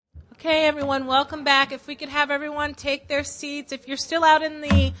Okay, everyone, welcome back. If we could have everyone take their seats. If you're still out in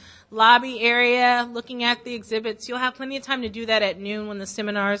the lobby area looking at the exhibits, you'll have plenty of time to do that at noon when the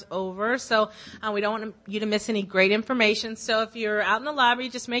seminar is over. So we don't want you to miss any great information. So if you're out in the lobby,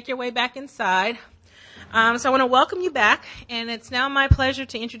 just make your way back inside. So I want to welcome you back, and it's now my pleasure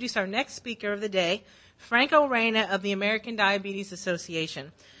to introduce our next speaker of the day, Franco Reina of the American Diabetes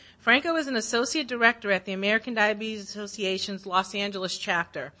Association. Franco is an associate director at the American Diabetes Association's Los Angeles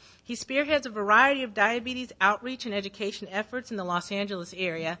chapter. He spearheads a variety of diabetes outreach and education efforts in the Los Angeles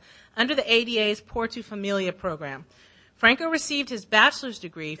area under the ADA's Por Tu Familia program. Franco received his bachelor's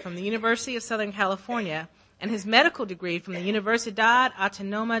degree from the University of Southern California and his medical degree from the Universidad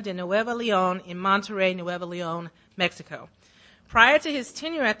Autónoma de Nuevo León in Monterrey, Nuevo León, Mexico. Prior to his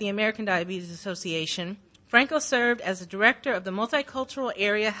tenure at the American Diabetes Association, Franco served as the director of the Multicultural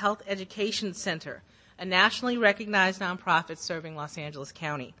Area Health Education Center, a nationally recognized nonprofit serving Los Angeles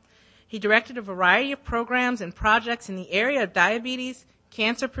County. He directed a variety of programs and projects in the area of diabetes,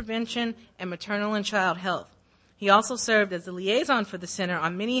 cancer prevention, and maternal and child health. He also served as the liaison for the center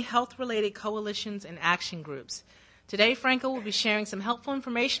on many health-related coalitions and action groups. Today, Franco will be sharing some helpful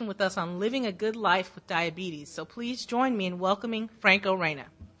information with us on living a good life with diabetes. So please join me in welcoming Franco Reina.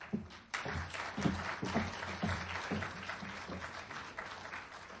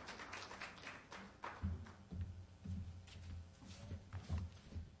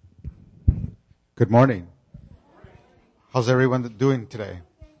 Good morning. How's everyone doing today?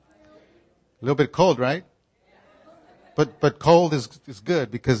 A little bit cold, right? But cold is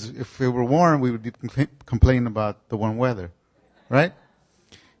good, because if it were warm, we would be complaining about the warm weather, right?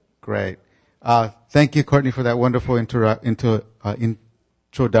 Great. Thank you, Courtney, for that wonderful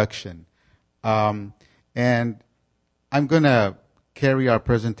introduction. And I'm going to carry our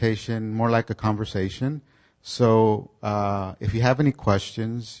presentation more like a conversation. So if you have any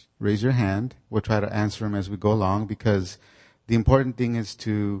questions, raise your hand. We'll try to answer them as we go along, because the important thing is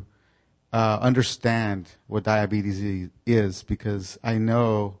to understand what diabetes is, because I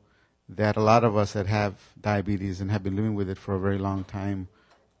know that a lot of us that have diabetes and have been living with it for a very long time,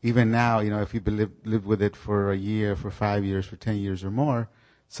 even now, if you've lived with it for a year, for 5 years, for 10 years or more,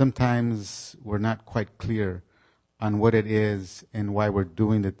 sometimes we're not quite clear on what it is and why we're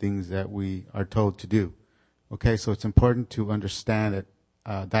doing the things that we are told to do. Okay, so it's important to understand that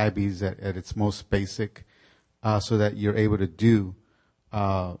diabetes at its most basic, so that you're able to do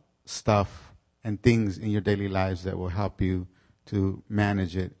stuff and things in your daily lives that will help you to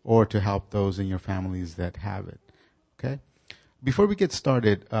manage it or to help those in your families that have it. Okay? Before we get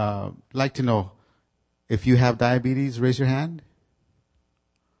started, I'd like to know if you have diabetes. Raise your hand.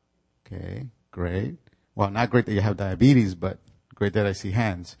 Okay, great. Well, not great that you have diabetes, but great that I see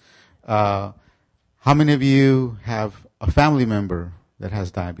hands. How many of you have a family member that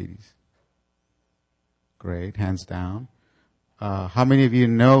has diabetes? Great, hands down. How many of you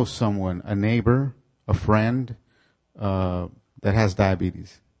know someone, a neighbor, a friend, that has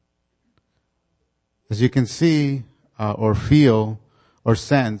diabetes? As you can see, or feel, or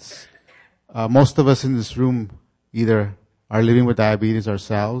sense, most of us in this room either are living with diabetes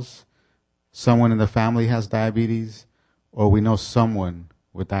ourselves, someone in the family has diabetes, or we know someone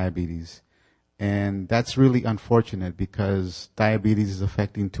with diabetes. And that's really unfortunate, because diabetes is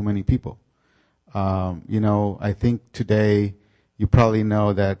affecting too many people. I think today you probably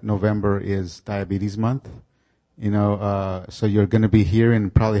know that November is Diabetes Month. So you're going to be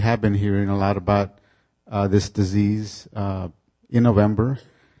hearing, probably have been hearing a lot about this disease in November.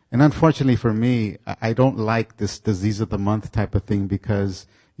 And unfortunately for me, I don't like this disease of the month type of thing, because,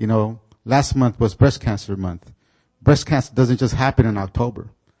 last month was Breast Cancer Month. Breast cancer doesn't just happen in October.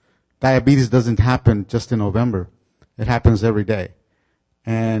 Diabetes doesn't happen just in November. It happens every day.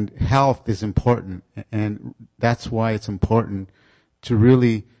 And health is important. And that's why it's important to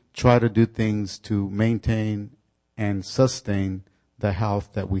really try to do things to maintain and sustain the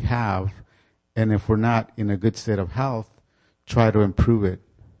health that we have. And if we're not in a good state of health, try to improve it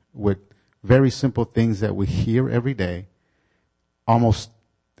with very simple things that we hear every day. Almost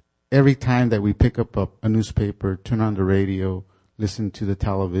every time that we pick up a newspaper, turn on the radio, listen to the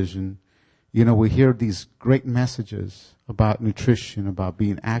television, we hear these great messages about nutrition, about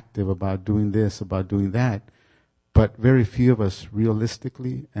being active, about doing this, about doing that. But very few of us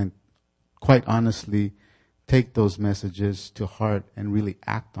realistically and quite honestly take those messages to heart and really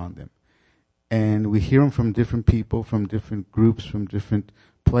act on them. And we hear them from different people, from different groups, from different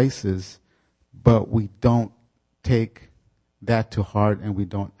places, but we don't take that to heart and we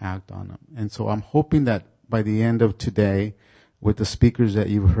don't act on them. And so I'm hoping that by the end of today, with the speakers that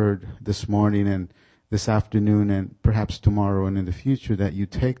you've heard this morning and this afternoon and perhaps tomorrow and in the future, that you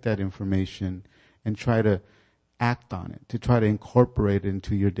take that information and try to act on it, to try to incorporate it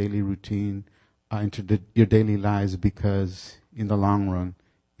into your daily routine, your daily lives, because in the long run,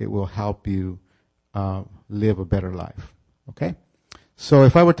 it will help you live a better life. Okay? So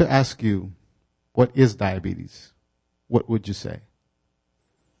if I were to ask you, what is diabetes? What would you say?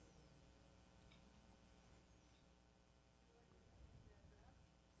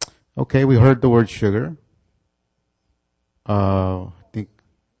 Okay, we heard the word sugar. I think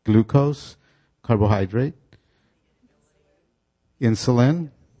glucose, carbohydrate,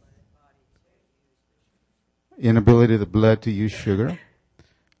 insulin, inability of the blood to use sugar,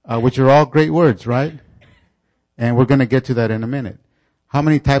 which are all great words, right? And we're going to get to that in a minute. How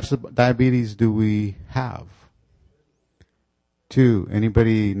many types of diabetes do we have? 2.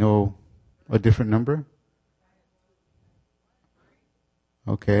 Anybody know a different number?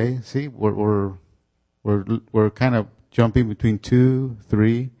 Okay, see, we're kind of jumping between 2,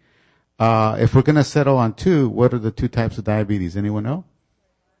 3. If we're going to settle on 2, what are the 2 types of diabetes? Anyone know?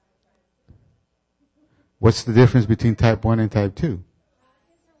 What's the difference between type 1 and type 2?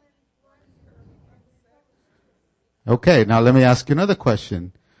 Okay, now let me ask you another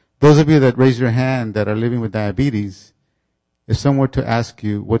question. Those of you that raise your hand that are living with diabetes, if someone were to ask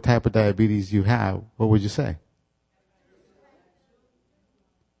you what type of diabetes you have, what would you say?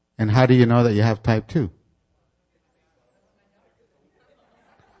 And how do you know that you have type 2?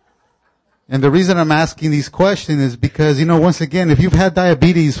 And the reason I'm asking these questions is because, once again, if you've had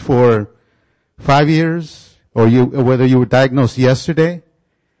diabetes for 5 years, or whether you were diagnosed yesterday,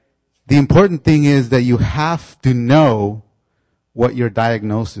 the important thing is that you have to know what your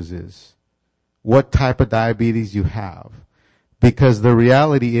diagnosis is, what type of diabetes you have. Because the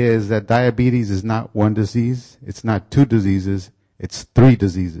reality is that diabetes is not one disease, it's not 2 diseases, it's 3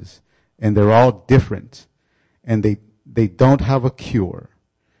 diseases. And they're all different. And they don't have a cure.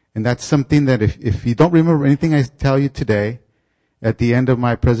 And that's something that if you don't remember anything I tell you today, at the end of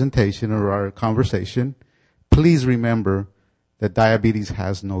my presentation or our conversation, please remember that diabetes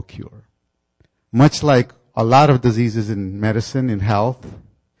has no cure. Much like a lot of diseases in medicine, in health,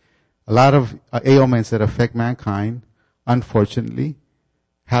 a lot of ailments that affect mankind, unfortunately,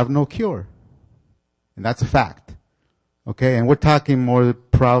 have no cure. And that's a fact. Okay, and we're talking more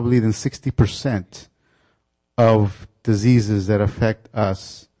probably than 60% of diseases that affect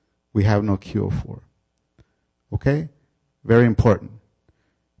us, we have no cure for. Okay? Very important.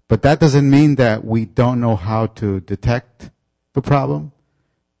 But that doesn't mean that we don't know how to detect the problem.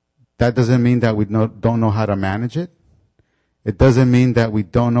 That doesn't mean that we don't know how to manage it. It doesn't mean that we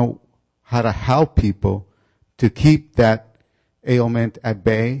don't know how to help people to keep that ailment at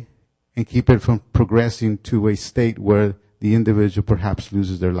bay and keep it from progressing to a state where the individual perhaps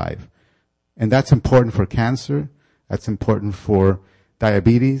loses their life. And that's important for cancer. That's important for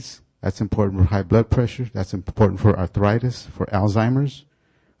diabetes. That's important for high blood pressure. That's important for arthritis, for Alzheimer's,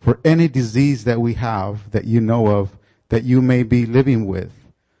 for any disease that we have that you know of that you may be living with.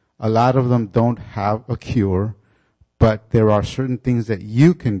 A lot of them don't have a cure, but there are certain things that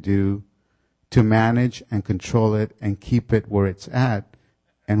you can do to manage and control it and keep it where it's at.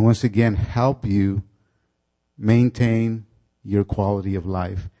 And once again, help you maintain your quality of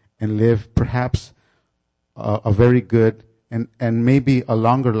life and live perhaps a very good and maybe a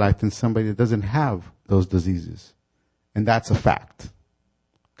longer life than somebody that doesn't have those diseases. And that's a fact.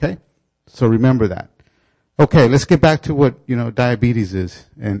 Okay? So remember that. Okay, let's get back to what, diabetes is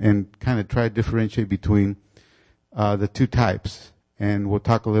and kind of try to differentiate between the 2 types. And we'll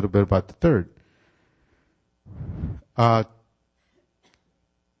talk a little bit about the third.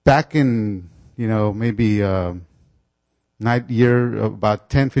 Back in, maybe about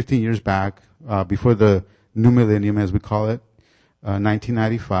 10, 15 years back, before the new millennium, as we call it,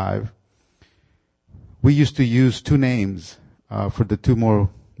 1995, we used to use 2 names for the 2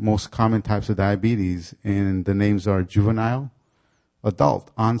 most common types of diabetes, and the names are juvenile,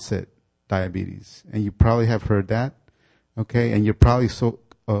 adult onset diabetes. And you probably have heard that, okay? And you're probably so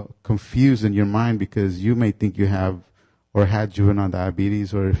confused in your mind because you may think you have or had juvenile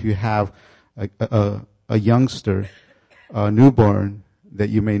diabetes, or if you have a youngster, a newborn that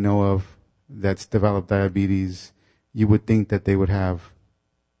you may know of that's developed diabetes, you would think that they would have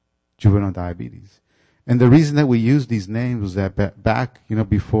juvenile diabetes. And the reason that we use these names was that back,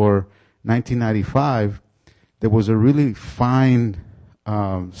 before 1995, there was a really fine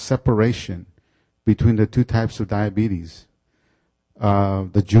separation between the 2 types of diabetes.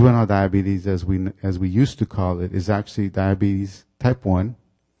 The juvenile diabetes, as we used to call it, is actually diabetes type 1,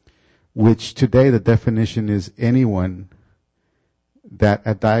 which today the definition is anyone that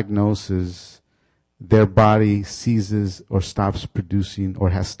at diagnosis their body ceases or stops producing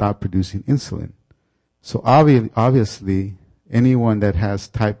or has stopped producing insulin. So obviously, anyone that has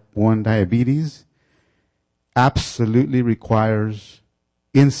type 1 diabetes absolutely requires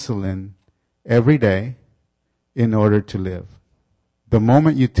insulin every day in order to live. The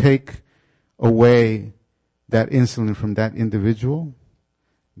moment you take away that insulin from that individual,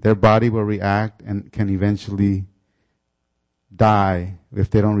 their body will react and can eventually die if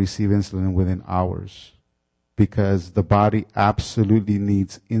they don't receive insulin within hours, because the body absolutely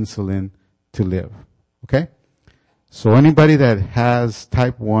needs insulin to live. Okay? So anybody that has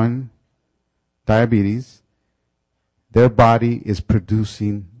type 1 diabetes, their body is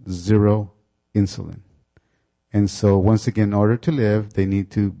producing zero insulin. And so once again, in order to live, they need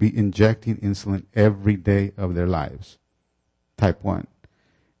to be injecting insulin every day of their lives. Type 1.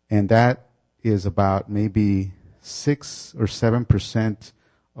 And that is about maybe 6 or 7%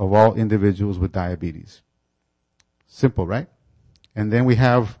 of all individuals with diabetes. Simple, right? And then we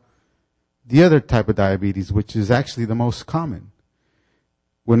have the other type of diabetes, which is actually the most common.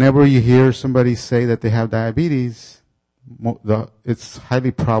 Whenever you hear somebody say that they have diabetes, it's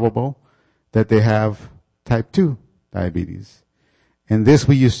highly probable that they have type 2 diabetes. And this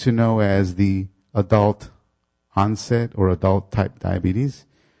we used to know as the adult onset or adult type diabetes.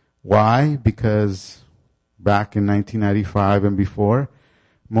 Why? Because back in 1995 and before,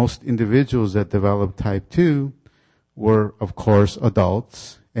 most individuals that developed type 2 were, of course,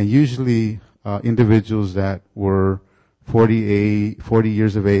 adults, and usually individuals that were 40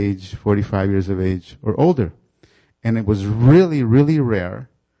 years of age, 45 years of age, or older. And it was really, really rare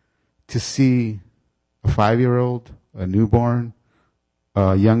to see a 5-year-old, a newborn,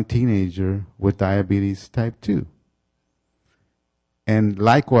 a young teenager with diabetes type 2. And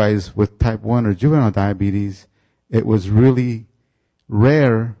likewise, with type 1 or juvenile diabetes, it was really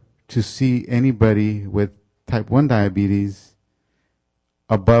rare to see anybody with type 1 diabetes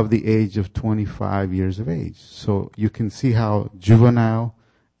above the age of 25 years of age. So you can see how juvenile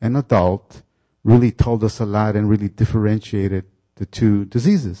and adult really told us a lot and really differentiated the two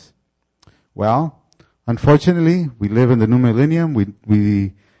diseases. Well, unfortunately, we live in the new millennium.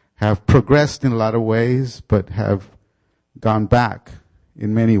 We have progressed in a lot of ways, but have gone back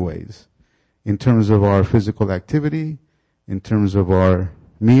in many ways. In terms of our physical activity, in terms of our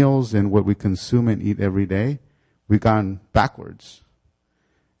meals and what we consume and eat every day, we've gone backwards.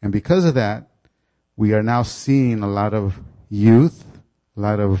 And because of that, we are now seeing a lot of youth, a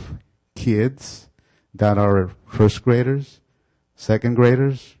lot of kids that are first graders, second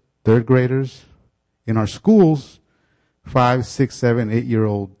graders, third graders in our schools, 5, 6, 7,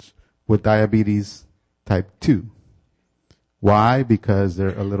 8-year-olds with diabetes type 2. Why? Because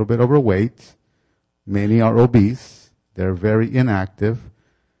they're a little bit overweight. Many are obese. They're very inactive.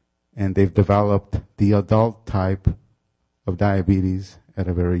 And they've developed the adult type of diabetes at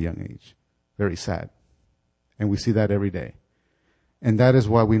a very young age. Very sad. And we see that every day. And that is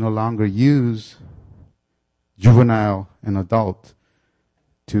why we no longer use juvenile and adult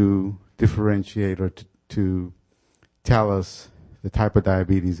to differentiate or to tell us the type of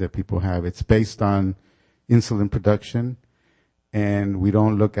diabetes that people have. It's based on insulin production, and we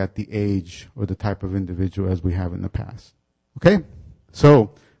don't look at the age or the type of individual as we have in the past. Okay?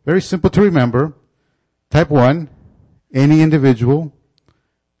 So, very simple to remember. Type 1, any individual,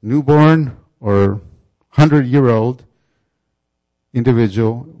 newborn or 100-year-old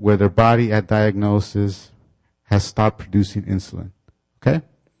individual where their body at diagnosis has stopped producing insulin. Okay?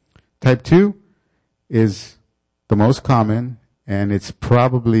 Type 2 is the most common, and it's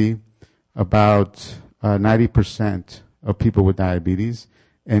probably about 90% of people with diabetes.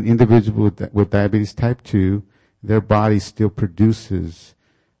 And individuals with diabetes type 2, their body still produces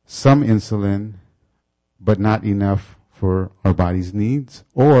some insulin, but not enough for our body's needs,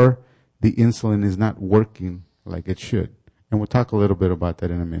 or the insulin is not working like it should. And we'll talk a little bit about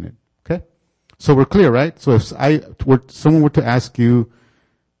that in a minute. Okay? So we're clear, right? So if someone were to ask you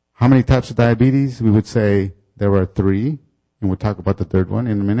how many types of diabetes, we would say there are 3, and we'll talk about the third one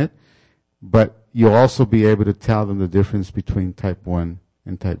in a minute. But you'll also be able to tell them the difference between type 1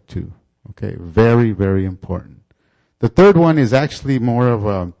 and type 2. Okay? Very, very important. The third one is actually more of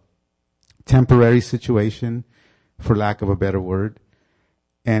a temporary situation, for lack of a better word.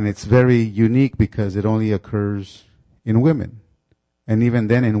 And it's very unique because it only occurs in women. And even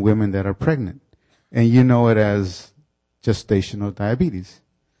then in women that are pregnant. And you know it as gestational diabetes.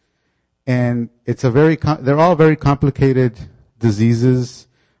 And it's they're all very complicated diseases.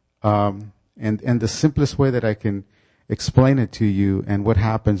 And the simplest way that I can explain it to you and what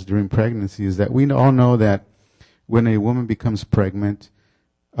happens during pregnancy is that we all know that when a woman becomes pregnant,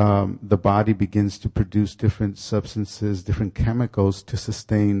 the body begins to produce different substances, different chemicals to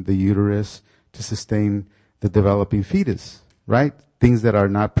sustain the uterus, to sustain the developing fetus, right? Things that are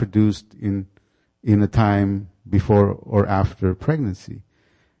not produced in a time before or after pregnancy.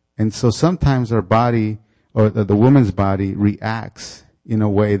 And so sometimes our body, or the woman's body, reacts in a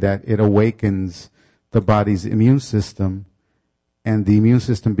way that it awakens the body's immune system, and the immune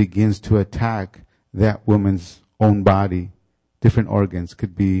system begins to attack that woman's own body. Different organs.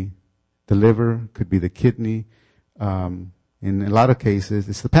 Could be the liver, could be the kidney. In a lot of cases,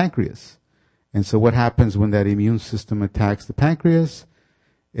 it's the pancreas. And so what happens when that immune system attacks the pancreas?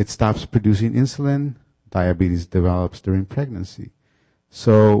 It stops producing insulin. Diabetes develops during pregnancy.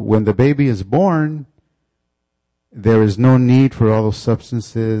 So when the baby is born, there is no need for all those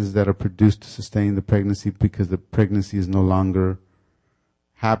substances that are produced to sustain the pregnancy, because the pregnancy is no longer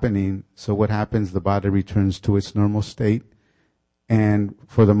happening. So what happens? The body returns to its normal state. And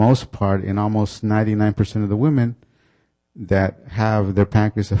for the most part, in almost 99% of the women that have their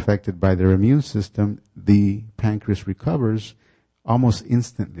pancreas affected by their immune system, the pancreas recovers almost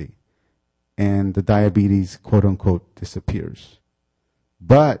instantly. And the diabetes, quote unquote, disappears.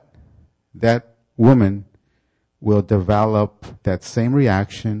 But that woman will develop that same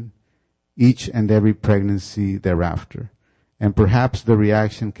reaction each and every pregnancy thereafter. And perhaps the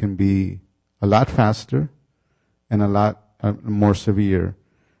reaction can be a lot faster and a lot more severe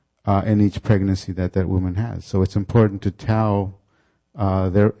in each pregnancy that woman has. So it's important to tell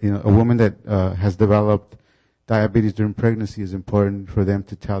a woman that has developed diabetes during pregnancy, is important for them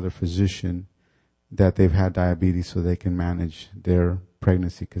to tell their physician that they've had diabetes, so they can manage their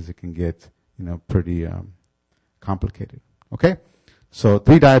pregnancy, because it can get pretty complicated. Okay, so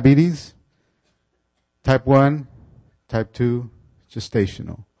 3 diabetes: type 1, type 2,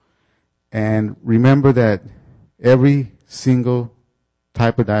 gestational. And remember that every single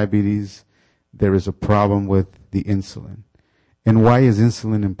type of diabetes, there is a problem with the insulin. And why is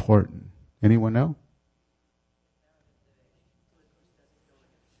insulin important? Anyone know?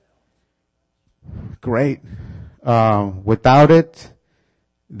 Great. Without it,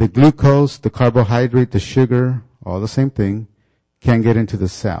 the glucose, the carbohydrate, the sugar, all the same thing, can't get into the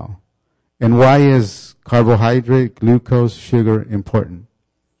cell. And why is carbohydrate, glucose, sugar important?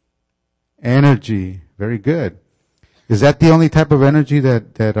 Energy. Very good. Is that the only type of energy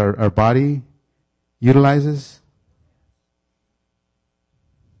that our body utilizes?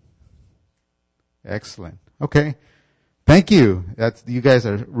 Excellent. Okay. Thank you. You guys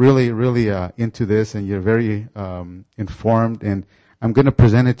are really into this, and you're very informed. And I'm going to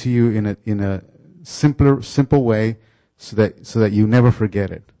present it to you in a simple way, so that you never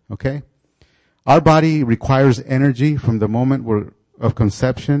forget it. Okay. Our body requires energy from the moment of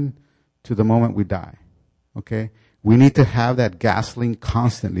conception to the moment we die. Okay. We need to have that gasoline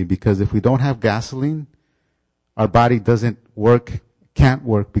constantly, because if we don't have gasoline, our body can't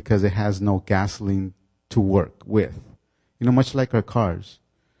work, because it has no gasoline to work with. Much like our cars,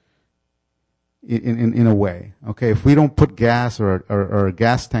 in a way. Okay, if we don't put gas, or our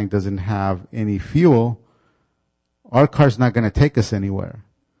gas tank doesn't have any fuel, our car's not going to take us anywhere,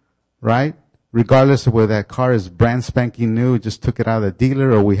 right? Regardless of whether that car is brand spanking new, just took it out of the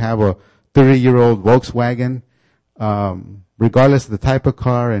dealer, or we have a 30-year-old Volkswagen. Regardless of the type of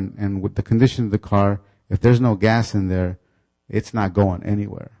car and with the condition of the car, if there's no gas in there, it's not going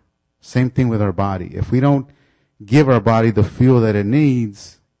anywhere. Same thing with our body. If we don't give our body the fuel that it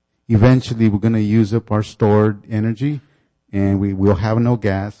needs, eventually we're going to use up our stored energy, and we will have no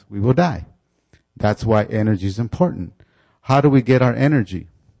gas. We will die. That's why energy is important. How do we get our energy?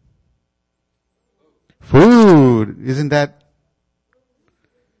 Food. Isn't that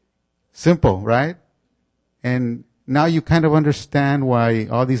simple, right? And now you kind of understand why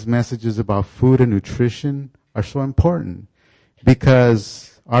all these messages about food and nutrition are so important.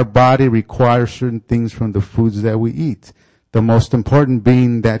 Because our body requires certain things from the foods that we eat. The most important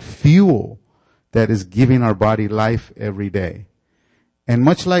being that fuel that is giving our body life every day. And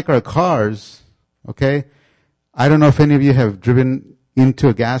much like our cars, okay, I don't know if any of you have driven into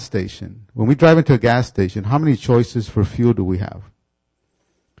a gas station. When we drive into a gas station, how many choices for fuel do we have?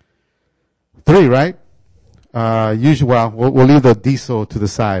 3, right? Usually, we'll leave the diesel to the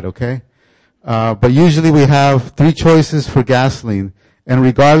side, okay? But usually we have 3 choices for gasoline. And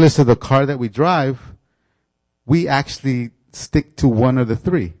regardless of the car that we drive, we actually stick to one of the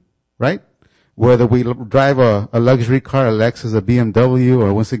 3, right? Whether we drive a luxury car, a Lexus, a BMW,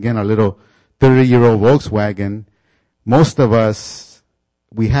 or once again, a little 30-year-old Volkswagen, most of us,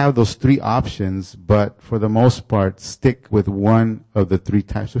 we have those 3 options, but for the most part, stick with one of the 3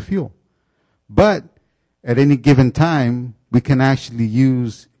 types of fuel. But at any given time, we can actually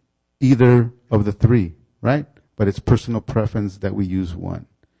use either of the three, right? But it's personal preference that we use one.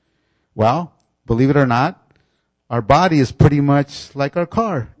 Well, believe it or not, our body is pretty much like our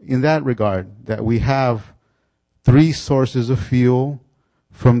car in that regard, that we have three sources of fuel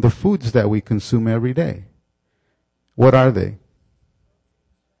from the foods that we consume every day. What are they?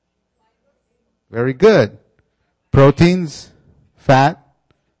 Very good. Proteins, fat,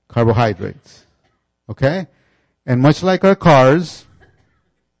 carbohydrates. Okay? And much like our cars,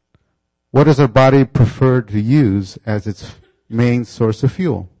 what does our body prefer to use as its main source of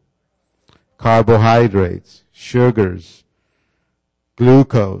fuel? Carbohydrates, sugars,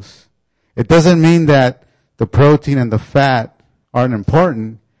 glucose. It doesn't mean that the protein and the fat aren't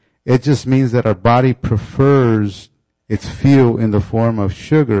important. It just means that our body prefers its fuel in the form of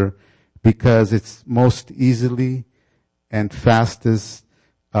sugar because it's most easily and fastest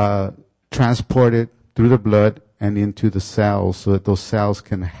transported through the blood and into the cells so that those cells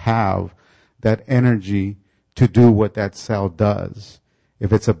can have that energy to do what that cell does.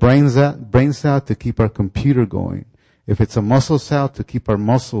 If it's a brain cell, to keep our computer going. If it's a muscle cell, to keep our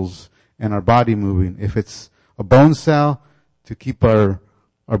muscles and our body moving. If it's a bone cell, to keep our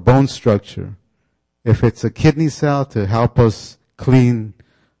bone structure. If it's a kidney cell, to help us clean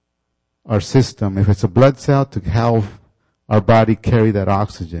our system. If it's a blood cell, to help our body carry that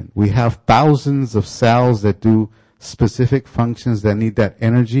oxygen. We have thousands of cells that do specific functions that need that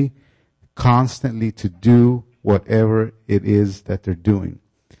energy constantly to do whatever it is that they're doing.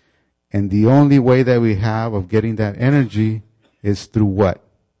 And the only way that we have of getting that energy is through what?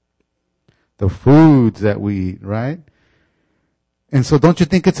 The foods that we eat, right? And so don't you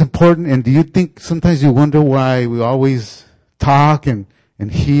think it's important? And do you think sometimes you wonder why we always talk and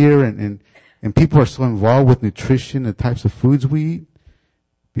hear and people are so involved with nutrition, the types of foods we eat?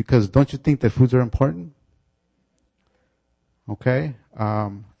 Because don't you think that foods are important? Okay?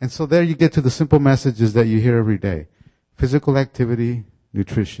 And so there you get to the simple messages that you hear every day. Physical activity,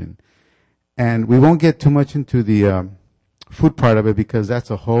 nutrition. And we won't get too much into the food part of it because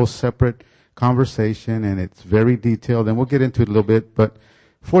that's a whole separate conversation and it's very detailed and we'll get into it a little bit. But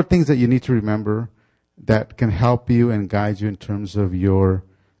 4 things that you need to remember that can help you and guide you in terms of your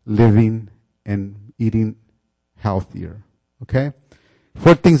living and eating healthier. Okay?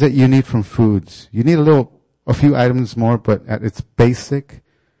 4 things that you need from foods. You need a few items more, but at its basic,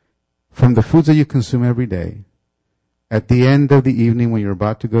 from the foods that you consume every day, at the end of the evening when you're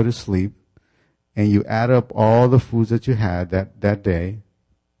about to go to sleep, and you add up all the foods that you had that day,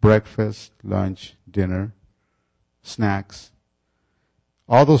 breakfast, lunch, dinner, snacks,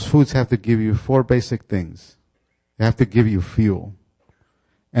 all those foods have to give you 4 basic things. They have to give you fuel.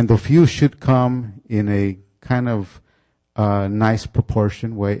 And the fuel should come in a kind of nice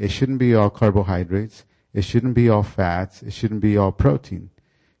proportion way. It shouldn't be all carbohydrates. It shouldn't be all fats. It shouldn't be all protein.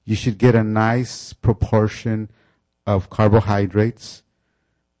 You should get a nice proportion of carbohydrates,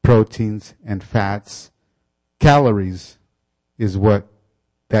 proteins, and fats. Calories is what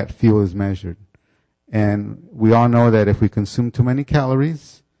that fuel is measured. And we all know that if we consume too many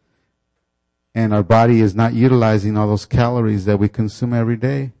calories and our body is not utilizing all those calories that we consume every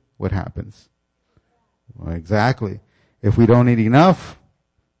day, what happens? Well, exactly. If we don't eat enough,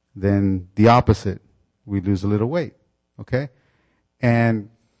 then the opposite. We lose a little weight. Okay? And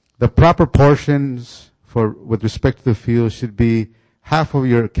the proper portions with respect to the fuel should be half of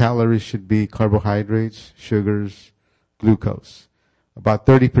your calories should be carbohydrates, sugars, glucose. About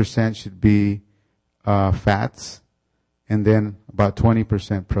 30% should be fats, and then about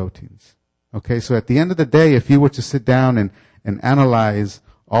 20% proteins. Okay, so at the end of the day, if you were to sit down and analyze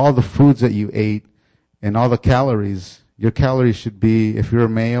all the foods that you ate and all the calories, your calories should be, if you're a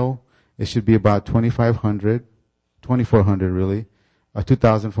male, it should be about 2,400 really,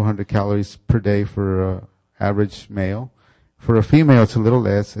 2,400 calories per day for an average male. For a female, it's a little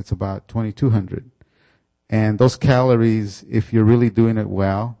less. It's about 2,200. And those calories, if you're really doing it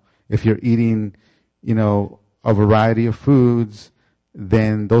well, if you're eating, a variety of foods,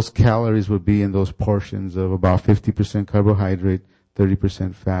 then those calories would be in those portions of about 50% carbohydrate,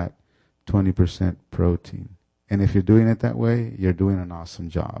 30% fat, 20% protein. And if you're doing it that way, you're doing an awesome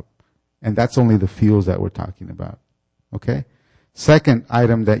job. And that's only the fuels that we're talking about. Okay? Second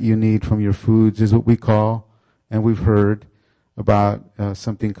item that you need from your foods is what we call, and we've heard about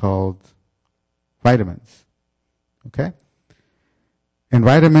something called vitamins. Okay? And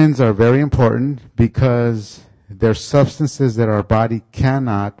vitamins are very important because they're substances that our body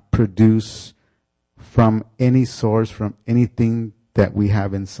cannot produce from any source, from anything that we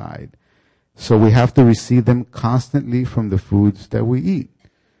have inside. So we have to receive them constantly from the foods that we eat.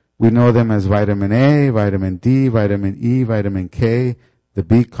 We know them as vitamin A, vitamin D, vitamin E, vitamin K, the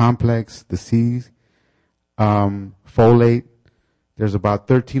B complex, the C, folate. There's about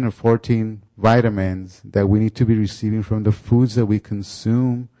 13 or 14 vitamins that we need to be receiving from the foods that we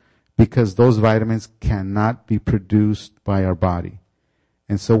consume, because those vitamins cannot be produced by our body.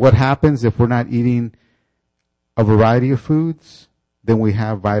 And so what happens if we're not eating a variety of foods? Then we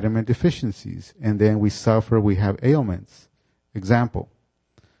have vitamin deficiencies, and then we suffer, we have ailments. Example,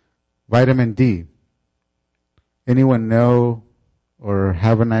 vitamin D. Anyone know or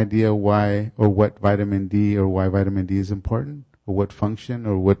have an idea why or what vitamin D or why vitamin D is important, or what function,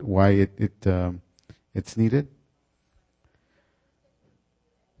 or why it's needed?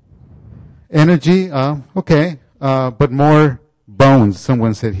 Energy, okay, but more bones,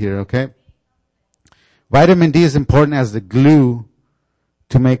 someone said here, okay? Vitamin D is important as the glue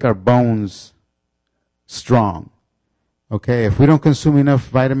to make our bones strong. Okay, if we don't consume enough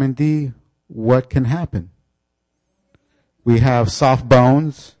vitamin D, what can happen? We have soft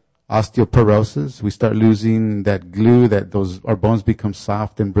bones, osteoporosis. We start losing that glue, our bones become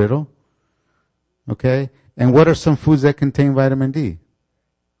soft and brittle. Okay, and what are some foods that contain vitamin D?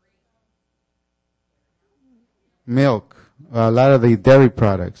 Milk, a lot of the dairy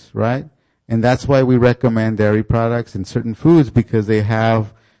products, right? And that's why we recommend dairy products and certain foods, because they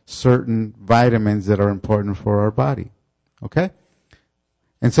have certain vitamins that are important for our body. Okay?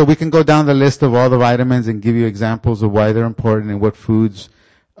 And so we can go down the list of all the vitamins and give you examples of why they're important and what foods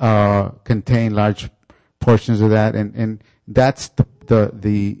contain large portions of that. And that's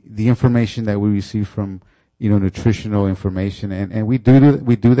the information that we receive from, nutritional information. And we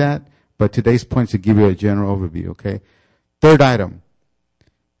do that, but today's point is to give you a general overview, okay? Third item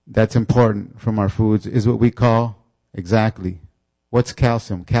that's important from our foods is what we call, exactly, what's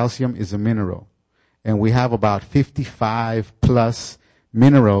calcium? Calcium is a mineral. And we have about 55 plus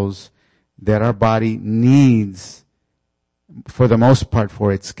minerals that our body needs, for the most part,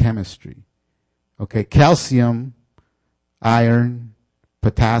 for its chemistry. Okay, calcium, iron,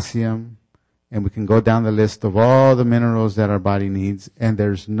 potassium, and we can go down the list of all the minerals that our body needs, and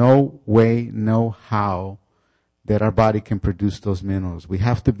there's no way, no how that our body can produce those minerals. We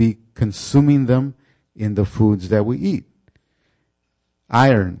have to be consuming them in the foods that we eat.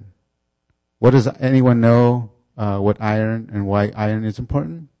 Iron. What does anyone know what iron and why iron is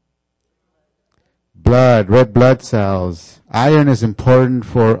important? Blood, red blood cells. Iron is important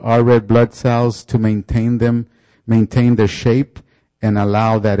for our red blood cells to maintain their shape and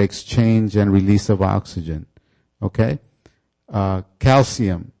allow that exchange and release of oxygen. Okay?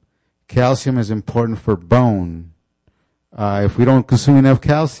 Calcium. Calcium is important for bone. If we don't consume enough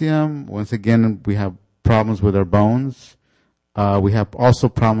calcium, once again, we have problems with our bones. We have also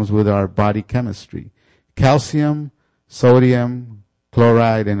problems with our body chemistry. Calcium, sodium,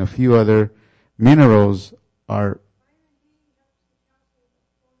 chloride, and a few other minerals are...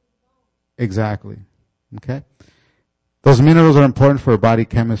 Exactly. Okay? Those minerals are important for body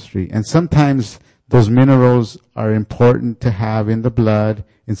chemistry. And sometimes those minerals are important to have in the blood,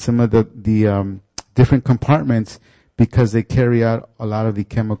 in some of the different compartments, because they carry out a lot of the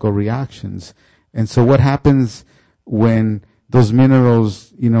chemical reactions. And so what happens when those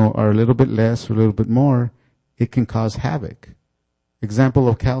minerals, are a little bit less or a little bit more, it can cause havoc. Example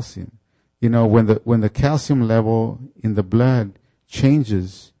of calcium. When the calcium level in the blood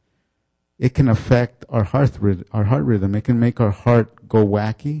changes, it can affect our heart rhythm. It can make our heart go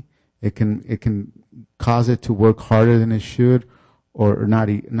wacky. It can cause it to work harder than it should, or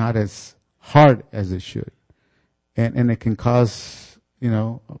not as hard as it should. And it can cause,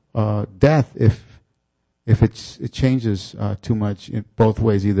 death if it changes too much in both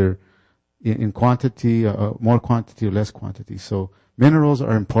ways, either in quantity, more quantity or less quantity. So minerals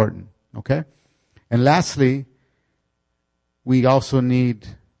are important, okay? And lastly, we also need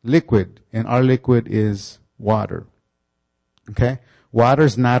liquid, and our liquid is water, okay? Water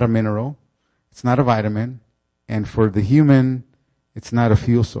is not a mineral. It's not a vitamin. And for the human, it's not a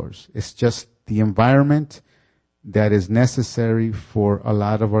fuel source. It's just the environment that is necessary for a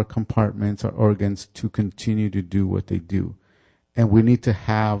lot of our compartments, our organs, to continue to do what they do. And we need to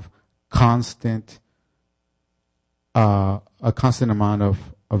have a constant amount of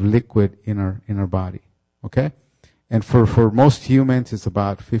liquid in our body. Okay? And for most humans, it's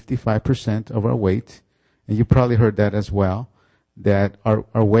about 55% of our weight. And you probably heard that as well, that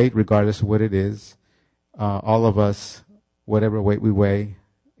our weight, regardless of what it is, all of us, whatever weight we weigh,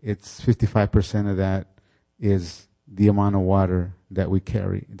 it's 55% of that is the amount of water that we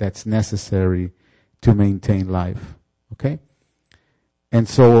carry that's necessary to maintain life. Okay? And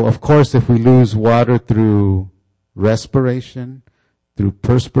so, of course, if we lose water through respiration, through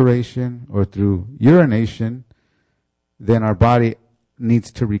perspiration or through urination, then our body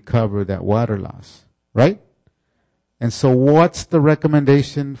needs to recover that water loss, right? And so what's the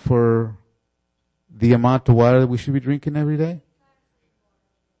recommendation for the amount of water that we should be drinking every day?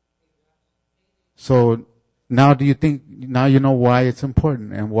 So now now you know why it's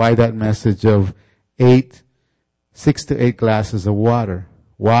important and why that message of 6 to 8 glasses of water.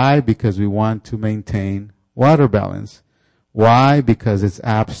 Why? Because we want to maintain water balance. Why? Because it's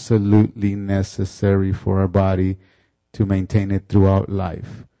absolutely necessary for our body to maintain it throughout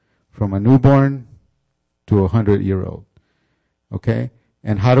life. From a newborn to a 100-year-old. Okay?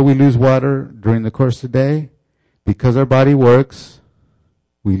 And how do we lose water during the course of the day? Because our body works,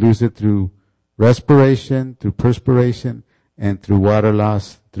 we lose it through respiration, through perspiration, and through water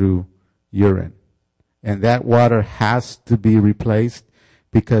loss through urine. And that water has to be replaced,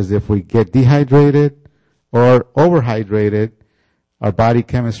 because if we get dehydrated or overhydrated, our body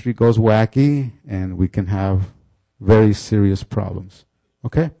chemistry goes wacky and we can have very serious problems.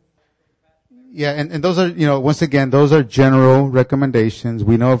 Okay? Yeah, and those are, once again, those are general recommendations.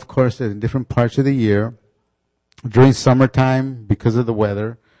 We know, of course, that in different parts of the year, during summertime, because of the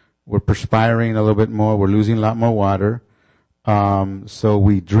weather, we're perspiring a little bit more, we're losing a lot more water, so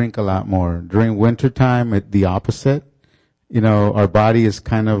we drink a lot more. During wintertime, the opposite. Our body is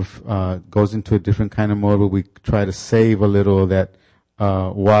kind of, goes into a different kind of mode where we try to save a little of that,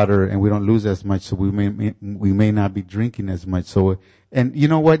 water, and we don't lose as much, so we may not be drinking as much. So, and you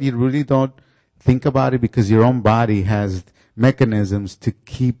know what? You really don't think about it, because your own body has mechanisms to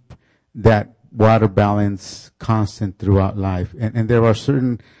keep that water balance constant throughout life. And there are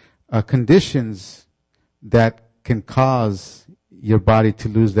certain conditions that can cause your body to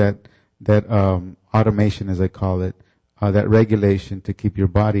lose that automation, as I call it, that regulation to keep your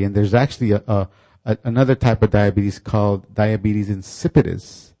body. And there's actually another type of diabetes called diabetes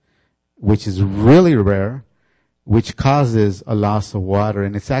insipidus, which is really rare, which causes a loss of water.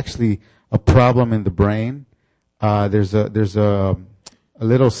 And it's actually a problem in the brain. There's a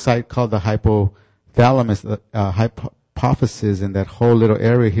little site called the hypothalamus, hypophysis, in that whole little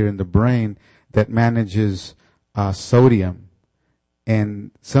area here in the brain that manages sodium.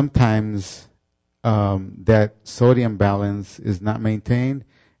 And sometimes that sodium balance is not maintained,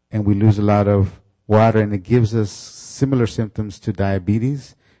 and we lose a lot of water, and it gives us similar symptoms to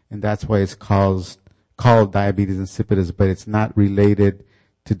diabetes, and that's why it's called diabetes insipidus, but it's not related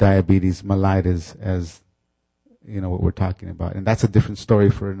to diabetes mellitus, as what we're talking about. And that's a different story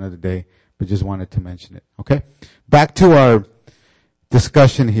for another day, but just wanted to mention it. Okay? Back to our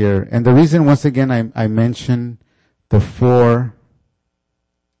discussion here. And the reason, once again, I mentioned the 4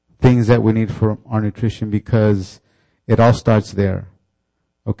 things that we need for our nutrition, because it all starts there.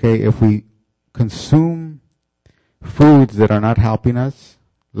 Okay? If we consume foods that are not helping us,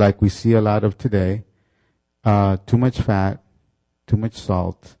 like we see a lot of today, too much fat, too much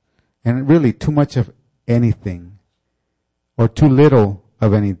salt, and really too much of anything, or too little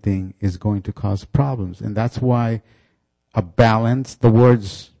of anything, is going to cause problems. And that's why the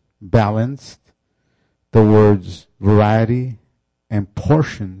words balanced, the words variety, and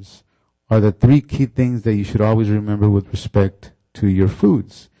portions are the 3 key things that you should always remember with respect to your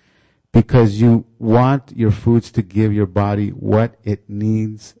foods. Because you want your foods to give your body what it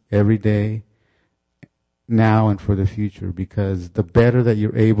needs every day, now and for the future. Because the better that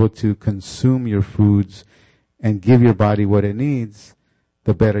you're able to consume your foods and give your body what it needs,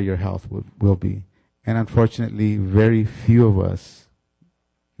 the better your health will be. And unfortunately, very few of us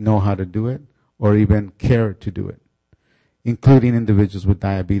know how to do it, or even care to do it, including individuals with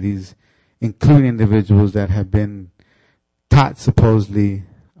diabetes, including individuals that have been taught supposedly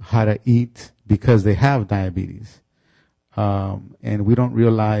how to eat because they have diabetes. And we don't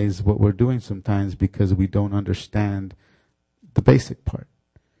realize what we're doing sometimes, because we don't understand the basic part.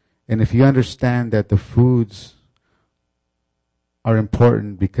 And if you understand that the foods are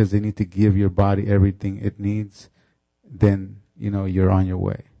important because they need to give your body everything it needs, then, you're on your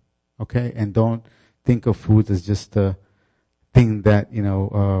way. Okay? And don't think of foods as just a thing that,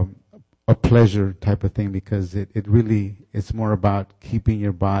 a pleasure type of thing, because it's more about keeping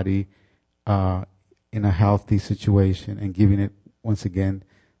your body in a healthy situation and giving it, once again,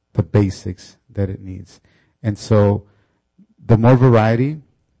 the basics that it needs. And so the more variety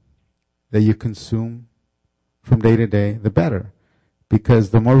that you consume from day to day, the better. Because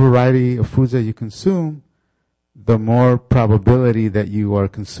the more variety of foods that you consume, the more probability that you are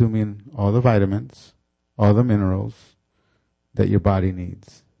consuming all the vitamins, all the minerals that your body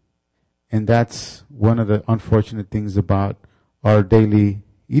needs. And that's one of the unfortunate things about our daily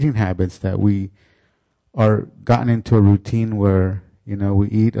eating habits, that we are gotten into a routine where We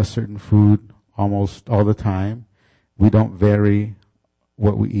eat a certain food almost all the time. We don't vary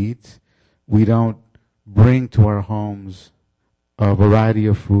what we eat. We don't bring to our homes a variety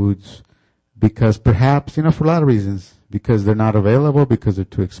of foods because perhaps, for a lot of reasons, because they're not available, because they're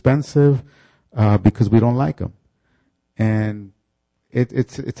too expensive, because we don't like them. And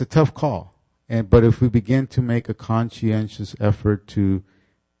it's a tough call. But if we begin to make a conscientious effort to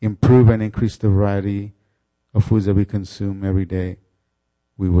improve and increase the variety of foods that we consume every day,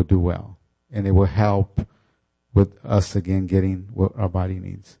 we will do well. And it will help with us, again, getting what our body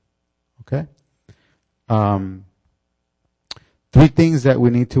needs. Okay? 3 things that we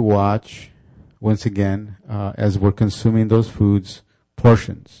need to watch, once again, as we're consuming those foods: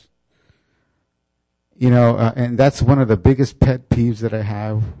 portions. And that's one of the biggest pet peeves that I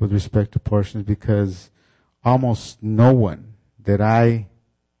have with respect to portions, because almost no one that I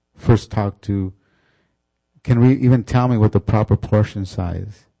first talked to can even tell me what the proper portion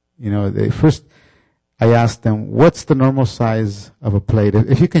size. I asked them, what's the normal size of a plate?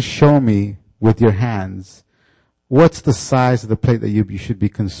 If you can show me with your hands, what's the size of the plate that you should be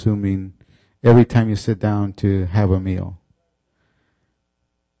consuming every time you sit down to have a meal?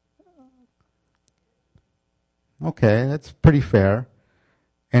 Okay, that's pretty fair.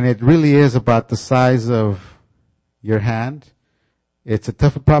 And it really is about the size of your hand. It's a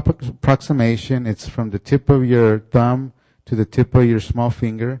tough approximation. It's from the tip of your thumb to the tip of your small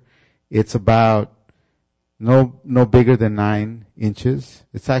finger. It's about no bigger than 9 inches.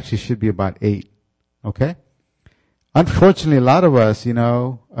 It actually should be about 8. Okay? Unfortunately, a lot of us,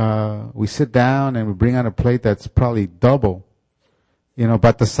 we sit down and we bring out a plate that's probably double,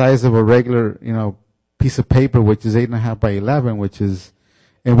 about the size of a regular, piece of paper, which is 8.5 by 11,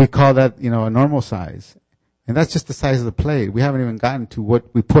 and we call that, a normal size. And that's just the size of the plate. We haven't even gotten to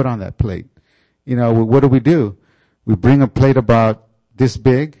what we put on that plate. What do? We bring a plate about this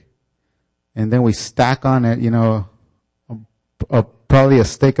big, and then we stack on it, probably a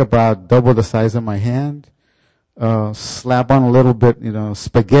steak about double the size of my hand, slap on a little bit,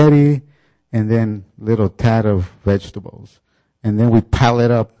 spaghetti, and then little tad of vegetables. And then we pile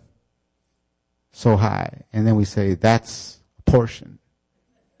it up so high, and then we say that's a portion.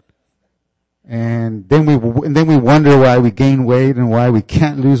 And then we wonder why we gain weight and why we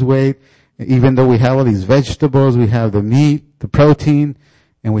can't lose weight, even though we have all these vegetables, we have the meat, the protein,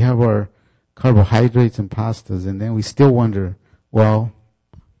 and we have our carbohydrates and pastas, and then we still wonder, well,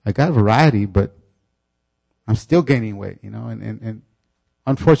 I got variety, but I'm still gaining weight, and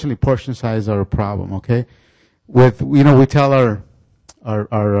unfortunately portion size are a problem, okay? We tell our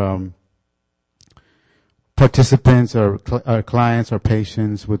participants, our clients, our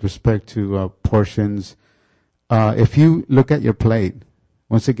patients, with respect to portions, if you look at your plate,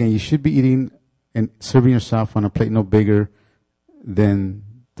 once again, you should be eating and serving yourself on a plate no bigger than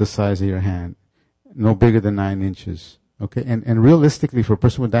the size of your hand, no bigger than 9 inches. Okay, and realistically, for a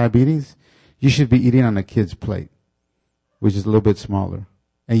person with diabetes, you should be eating on a kid's plate, which is a little bit smaller,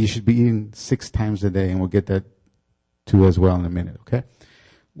 and you should be eating 6 times a day, and we'll get that to as well in a minute. Okay,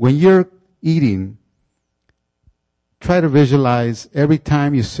 when you're eating, try to visualize every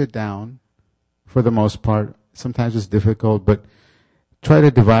time you sit down. For the most part, sometimes it's difficult, but try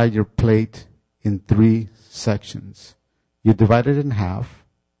to divide your plate in 3 sections. You divide it in half,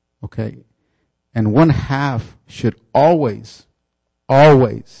 okay? And one half should always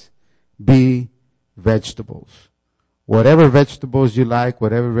be vegetables. Whatever vegetables you like,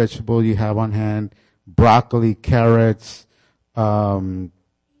 whatever vegetable you have on hand, broccoli, carrots,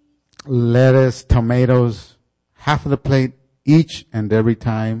 lettuce, tomatoes, half of the plate each and every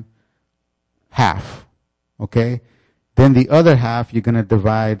time, half, okay? Then the other half you're going to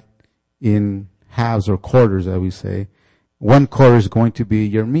divide in halves or quarters, as we say. 1 quarter is going to be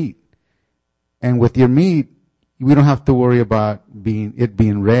your meat. And with your meat, we don't have to worry about it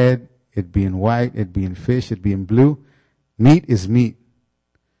being red, it being white, it being fish, it being blue. Meat is meat.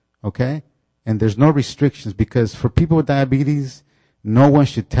 Okay? And there's no restrictions, because for people with diabetes, no one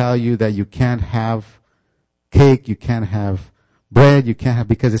should tell you that you can't have cake, you can't have bread,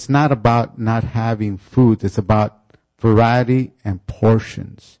 because it's not about not having food, it's about variety and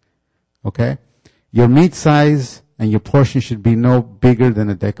portions. Okay? Your meat size and your portion should be no bigger than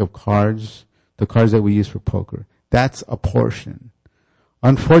a deck of cards, the cards that we use for poker. That's a portion.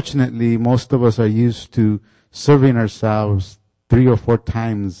 Unfortunately, most of us are used to serving ourselves 3 or 4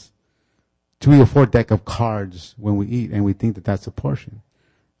 times, 3 or 4 deck of cards when we eat, and we think that that's a portion.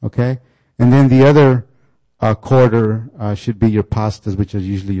 Okay? And then the other quarter should be your pastas, which are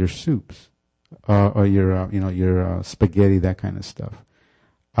usually your soups, or your spaghetti, that kind of stuff.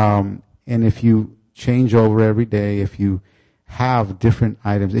 And if you change over every day, if you have different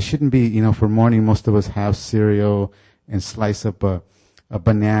items. It shouldn't be, for morning, most of us have cereal and slice up a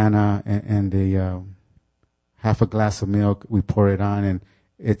banana and a half a glass of milk. We pour it on, and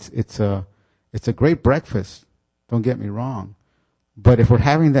it's a great breakfast. Don't get me wrong. But if we're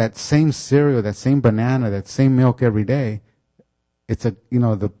having that same cereal, that same banana, that same milk every day, it's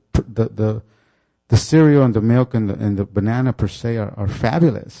the cereal and the milk and the banana per se are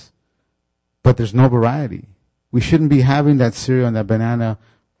fabulous, but there's no variety. We shouldn't be having that cereal and that banana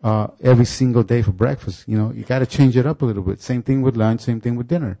every single day for breakfast. You got to change it up a little bit. Same thing with lunch, same thing with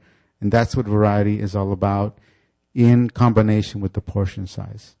dinner. And that's what variety is all about in combination with the portion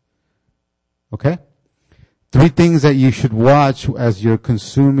size. Okay? 3 things that you should watch as you're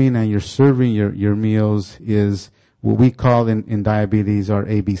consuming and you're serving your meals is what we call in diabetes our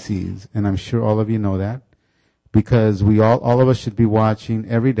ABCs. And I'm sure all of you know that, because all of us should be watching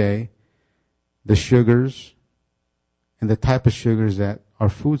every day the sugars and the type of sugars that our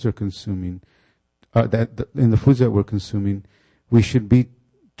foods are consuming, in the foods that we're consuming. We should be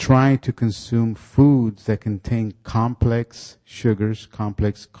trying to consume foods that contain complex sugars,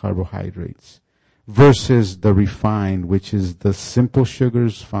 complex carbohydrates, versus the refined, which is the simple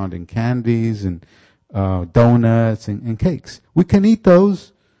sugars found in candies and donuts and cakes. We can eat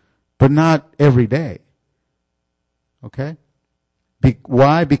those, but not every day. Okay?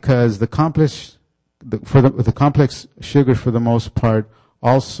 Why? Because the complex sugars, for the most part,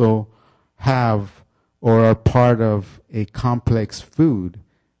 also have or are part of a complex food.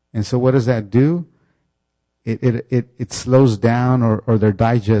 And so what does that do? It slows down or they're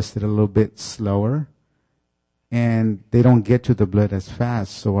digested a little bit slower, and they don't get to the blood as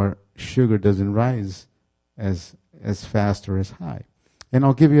fast, so our sugar doesn't rise as fast or as high. And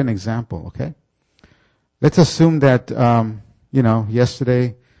I'll give you an example, okay? Let's assume that,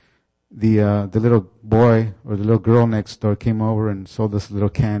 yesterday the little boy or the little girl next door came over and sold us a little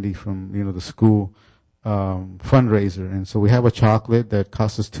candy from, the school fundraiser. And so we have a chocolate that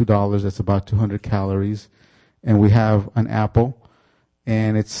costs us $2. That's about 200 calories. And we have an apple,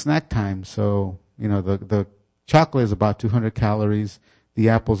 and it's snack time. So, the chocolate is about 200 calories. The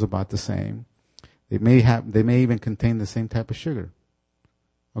apple's about the same. They may even contain the same type of sugar.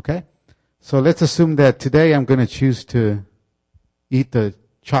 Okay? So let's assume that today I'm going to choose to eat the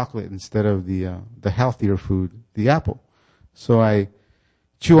chocolate instead of the healthier food, the apple. So I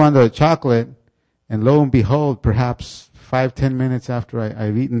chew on the chocolate, and lo and behold, perhaps 5-10 minutes after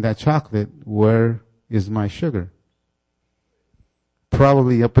I've eaten that chocolate, where is my sugar?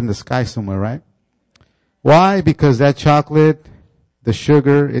 Probably up in the sky somewhere, right? Why? Because that chocolate, the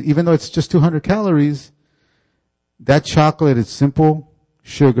sugar, even though it's just 200 calories, that chocolate is simple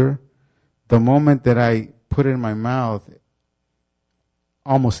sugar. The moment that I put it in my mouth,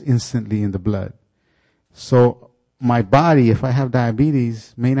 almost instantly in the blood. So my body, if I have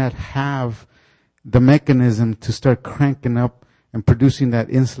diabetes, may not have the mechanism to start cranking up and producing that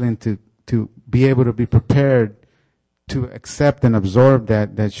insulin to be able to be prepared to accept and absorb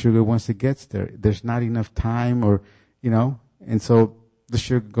that sugar once it gets there. There's not enough time and so the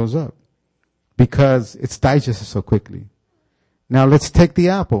sugar goes up because it's digested so quickly. Now let's take the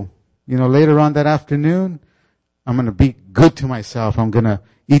apple. Later on that afternoon, I'm going to be good to myself. I'm going to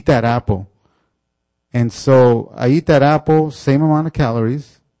eat that apple. And so I eat that apple, same amount of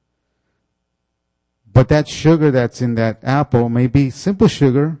calories, but that sugar that's in that apple may be simple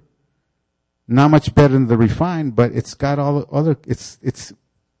sugar, not much better than the refined, but it's got all other, it's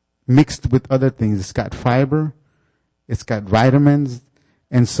mixed with other things. It's got fiber, it's got vitamins,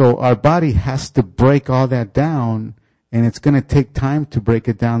 and so our body has to break all that down, and it's going to take time to break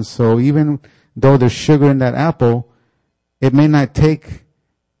it down. So even though there's sugar in that apple, it may not take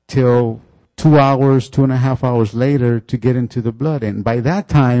till 2 hours, 2.5 hours later to get into the blood. And by that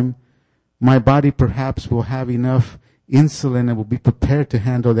time, my body perhaps will have enough insulin and will be prepared to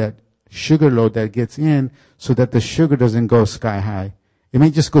handle that sugar load that gets in so that the sugar doesn't go sky high. It may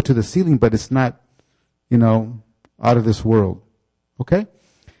just go to the ceiling, but it's not, out of this world. Okay?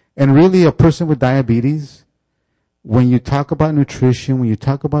 And really, a person with diabetes, when you talk about nutrition, when you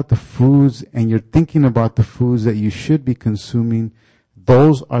talk about the foods and you're thinking about the foods that you should be consuming,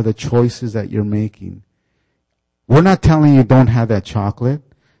 those are the choices that you're making. We're not telling you don't have that chocolate,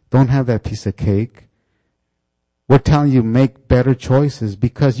 don't have that piece of cake. We're telling you make better choices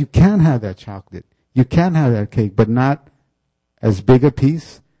because you can have that chocolate. You can have that cake, but not as big a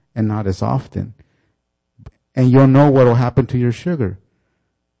piece and not as often. And you'll know what will happen to your sugar.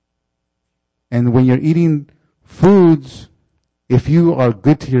 And when you're eating foods, if you are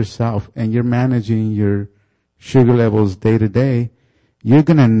good to yourself and you're managing your sugar levels day to day, you're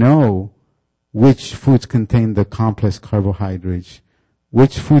going to know which foods contain the complex carbohydrates,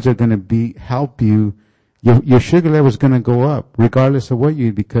 which foods are going to help you. Your sugar level is going to go up regardless of what you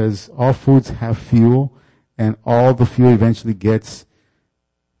eat, because all foods have fuel, and all the fuel eventually gets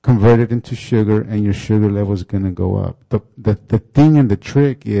converted into sugar, and your sugar level is going to go up. The thing and the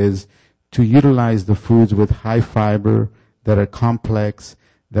trick is to utilize the foods with high fiber, that are complex,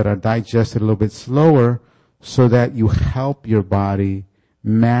 that are digested a little bit slower, so that you help your body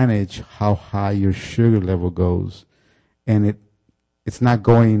manage how high your sugar level goes. And it's not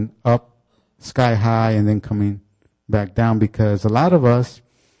going up sky high and then coming back down, because a lot of us,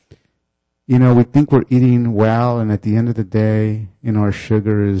 we think we're eating well, and at the end of the day, our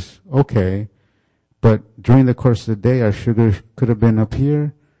sugar is okay. But during the course of the day, our sugar could have been up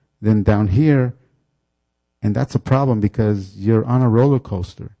here, then down here, and that's a problem, because you're on a roller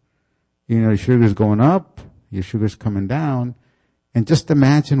coaster. Your sugar's going up, your sugar's coming down, and just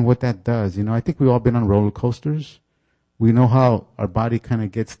imagine what that does. I think we've all been on roller coasters. We know how our body kind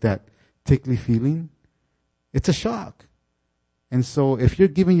of gets that tickly feeling. It's a shock. And so if you're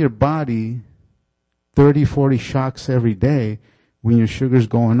giving your body 30, 40 shocks every day, when your sugar's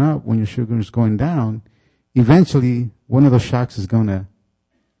going up, when your sugar's going down, eventually one of those shocks is going to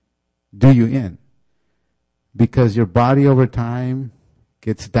do you in. Because your body over time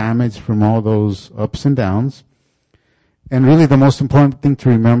gets damaged from all those ups and downs. And really the most important thing to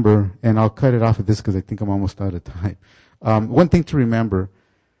remember, and I'll cut it off at this because I think I'm almost out of time. One thing to remember,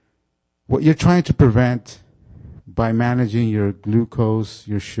 what you're trying to prevent by managing your glucose,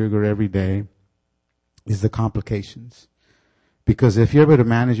 your sugar every day, is the complications. Because if you're able to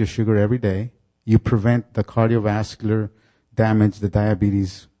manage your sugar every day, you prevent the cardiovascular damage that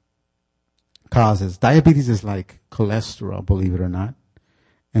diabetes causes. Diabetes is like cholesterol, believe it or not.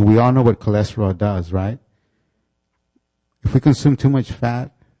 And we all know what cholesterol does, right? If we consume too much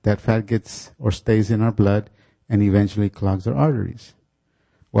fat, that fat gets or stays in our blood and eventually clogs our arteries.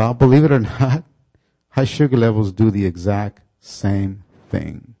 Well, believe it or not, high sugar levels do the exact same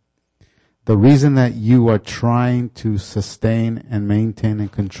thing. The reason that you are trying to sustain and maintain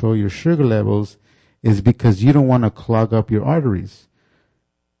and control your sugar levels is because you don't want to clog up your arteries.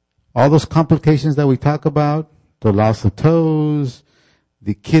 All those complications that we talk about, the loss of toes,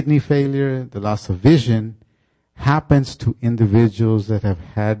 the kidney failure, the loss of vision, happens to individuals that have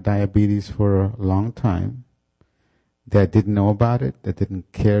had diabetes for a long time, that didn't know about it, that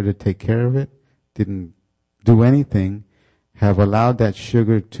didn't care to take care of it, didn't do anything, have allowed that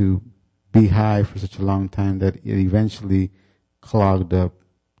sugar to be high for such a long time that it eventually clogged up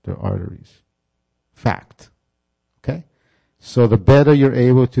their arteries. Fact. Okay? So the better you're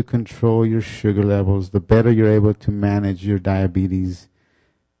able to control your sugar levels, the better you're able to manage your diabetes,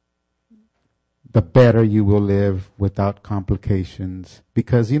 the better you will live without complications.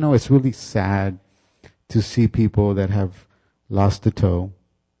 Because, it's really sad to see people that have lost a toe,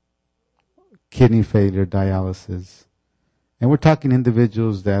 kidney failure, dialysis. And we're talking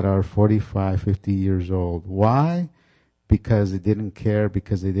individuals that are 45, 50 years old. Why? Because they didn't care,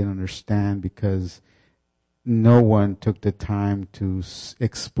 because they didn't understand, because no one took the time to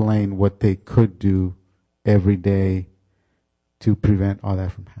explain what they could do every day to prevent all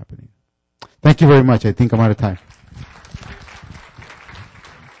that from happening. Thank you very much. I think I'm out of time.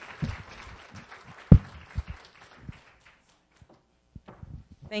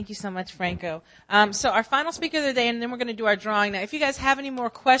 Thank you so much, Franco. So our final speaker of the day, and then we're going to do our drawing. Now, if you guys have any more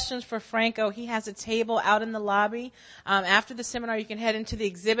questions for Franco, he has a table out in the lobby. After the seminar, you can head into the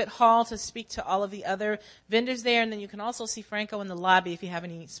exhibit hall to speak to all of the other vendors there, and then you can also see Franco in the lobby if you have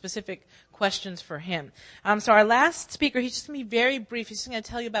any specific questions for him. So our last speaker, he's just going to be very brief. He's just going to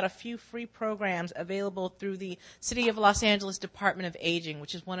tell you about a few free programs available through the City of Los Angeles Department of Aging,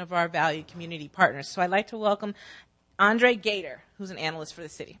 which is one of our valued community partners. So I'd like to welcome Andre Gator, who's an analyst for the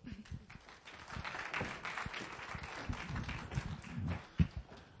city.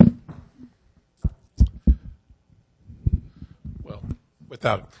 Well,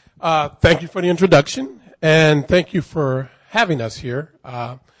 thank you for the introduction, and thank you for having us here.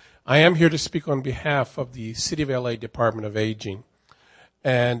 I am here to speak on behalf of the City of LA Department of Aging,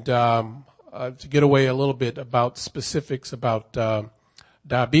 and to get away a little bit about specifics about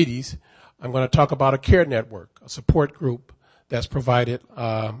diabetes, I'm going to talk about a care network, a support group that's provided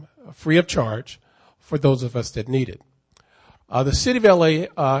free of charge for those of us that need it. The City of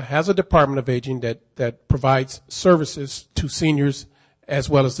LA has a Department of Aging that provides services to seniors as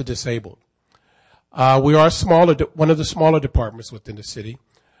well as the disabled. We are one of the smaller departments within the city.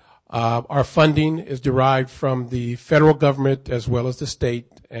 Our funding is derived from the federal government as well as the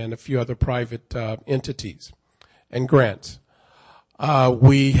state and a few other private entities and grants.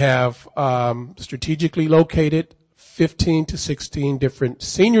 We have strategically located 15 to 16 different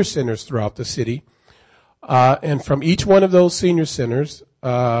senior centers throughout the city. And from each one of those senior centers,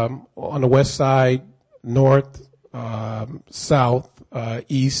 on the west side, north, south,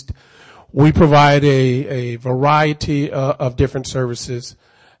 east, we provide a variety of different services.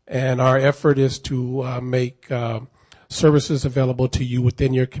 And our effort is to make services available to you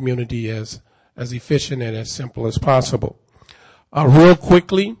within your community as efficient and as simple as possible. Real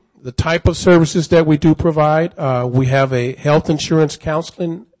quickly, the type of services that we do provide, we have a health insurance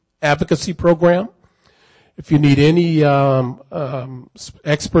counseling advocacy program. If you need any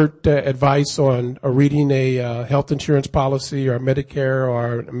expert advice on reading a health insurance policy or Medicare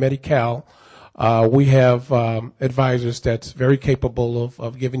or Medi-Cal, we have advisors that's very capable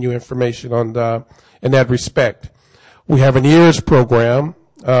of giving you information on in that respect. We have an EARS program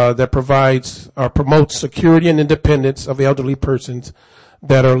that promotes security and independence of elderly persons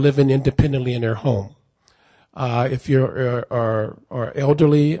that are living independently in their home. If you are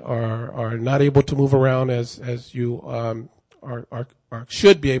elderly or are not able to move around as you are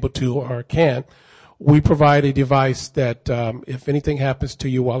should be able to or can, we provide a device that if anything happens to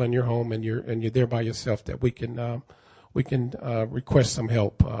you while in your home and you're there by yourself, that we can request some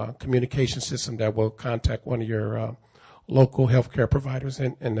help. Communication system that will contact one of your local healthcare providers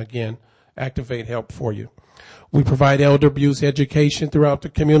and again activate help for you. We provide elder abuse education throughout the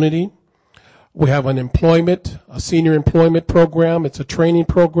community. We have a senior employment program. It's a training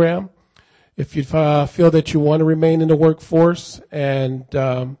program. If you feel that you want to remain in the workforce and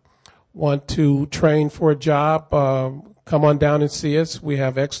want to train for a job, come on down and see us. We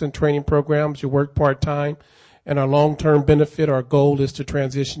have excellent training programs. You work part-time. And our long-term benefit, our goal is to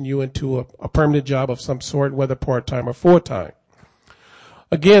transition you into a permanent job of some sort, whether part-time or full-time.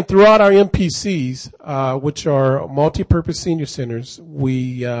 Again, throughout our MPCs, which are multi-purpose senior centers,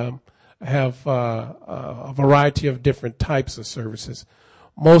 we have a variety of different types of services.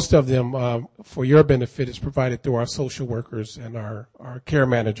 Most of them, for your benefit, is provided through our social workers and our care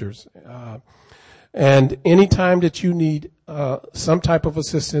managers. And anytime that you need some type of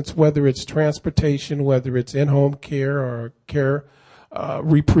assistance, whether it's transportation, whether it's in-home care or care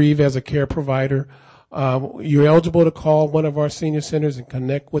reprieve as a care provider, you're eligible to call one of our senior centers and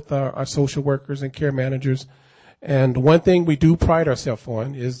connect with our social workers and care managers. And one thing we do pride ourselves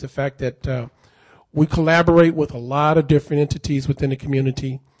on is the fact that we collaborate with a lot of different entities within the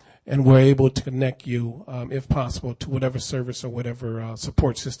community, and we're able to connect you, if possible, to whatever service or whatever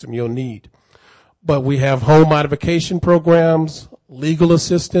support system you'll need. But we have home modification programs, legal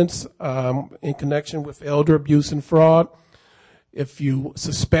assistance in connection with elder abuse and fraud. If you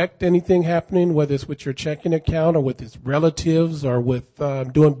suspect anything happening, whether it's with your checking account or with its relatives or with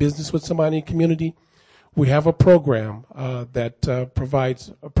doing business with somebody in the community, we have a program that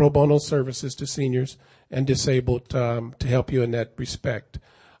provides pro bono services to seniors and disabled to help you in that respect.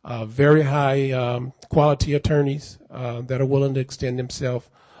 Very high quality attorneys that are willing to extend themselves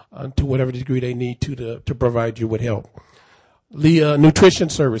to whatever degree they need to provide you with help. Nutrition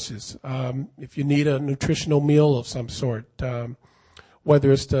services. If you need a nutritional meal of some sort,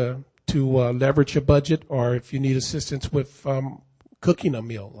 whether it's to leverage your budget or if you need assistance with cooking a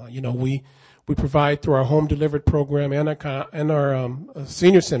meal, we provide through our home delivered program and our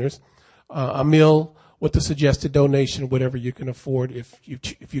senior centers a meal with a suggested donation, whatever you can afford. If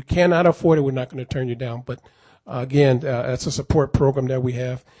you cannot afford it, we're not going to turn you down. But again, that's a support program that we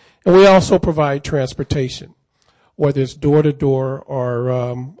have. And we also provide transportation, whether it's door-to-door or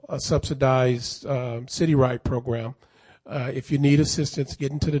a subsidized city ride program. If you need assistance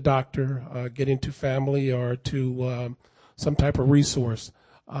getting to the doctor, getting to family or to some type of resource,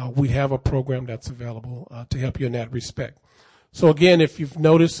 we have a program that's available to help you in that respect. So again, if you've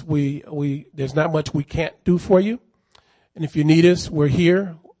noticed, there's not much we can't do for you. And if you need us, we're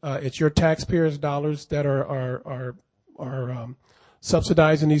here. It's your taxpayers' dollars that are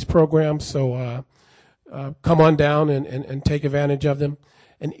subsidizing these programs. So come on down and take advantage of them.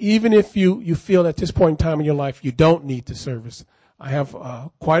 And even if you feel at this point in time in your life you don't need the service, I have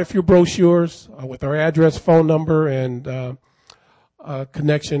quite a few brochures with our address, phone number, and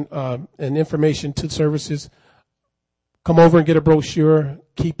connection and information to services. Come over and get a brochure.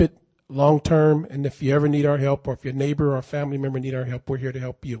 Keep it long term. And if you ever need our help, or if your neighbor or family member need our help, we're here to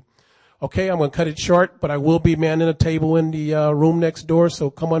help you. Okay, I'm going to cut it short, but I will be manning a table in the room next door.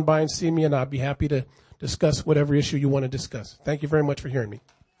 So come on by and see me, and I'll be happy to discuss whatever issue you want to discuss. Thank you very much for hearing me.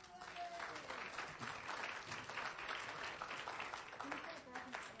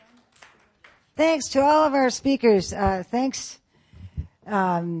 Thanks to all of our speakers. Thanks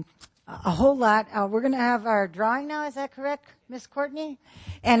a whole lot. We're going to have our drawing now. Is that correct, Miss Courtney.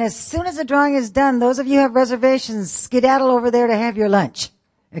 And as soon as the drawing is done, those of you who have reservations, skedaddle over there to have your lunch.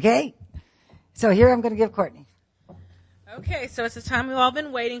 Okay? So here I'm going to give Courtney. Okay, so it's the time we've all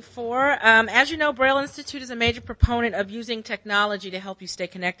been waiting for. As you know, Braille Institute is a major proponent of using technology to help you stay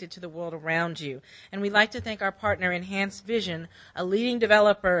connected to the world around you. And we'd like to thank our partner, Enhanced Vision, a leading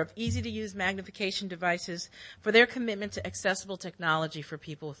developer of easy-to-use magnification devices, for their commitment to accessible technology for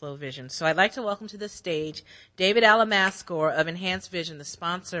people with low vision. So I'd like to welcome to the stage David Alamascore of Enhanced Vision, the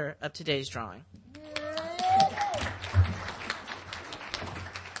sponsor of today's drawing.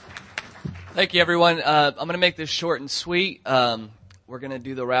 Thank you, everyone. I'm going to make this short and sweet. We're going to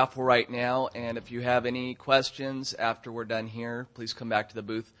do the raffle right now, and if you have any questions after we're done here, please come back to the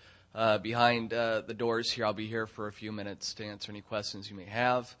booth behind the doors here. I'll be here for a few minutes to answer any questions you may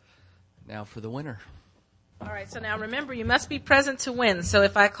have. Now for the winner. All right, so now remember, you must be present to win. So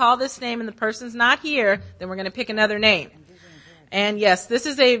if I call this name and the person's not here, then we're going to pick another name. And yes, this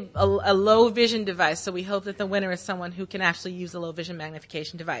is a low vision device, so we hope that the winner is someone who can actually use a low vision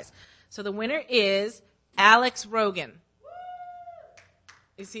magnification device. So the winner is Alex Rogan.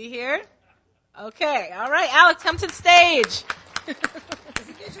 Is he here? Okay. All right, Alex, come to the stage.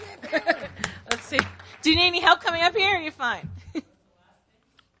 Let's see. Do you need any help coming up here, or are you fine?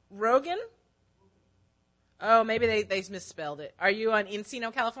 Rogan? Oh, maybe they misspelled it. Are you on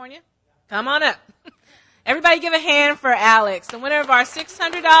Encino, California? Come on up. Everybody give a hand for Alex, the winner of our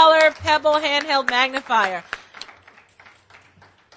 $600 Pebble handheld magnifier.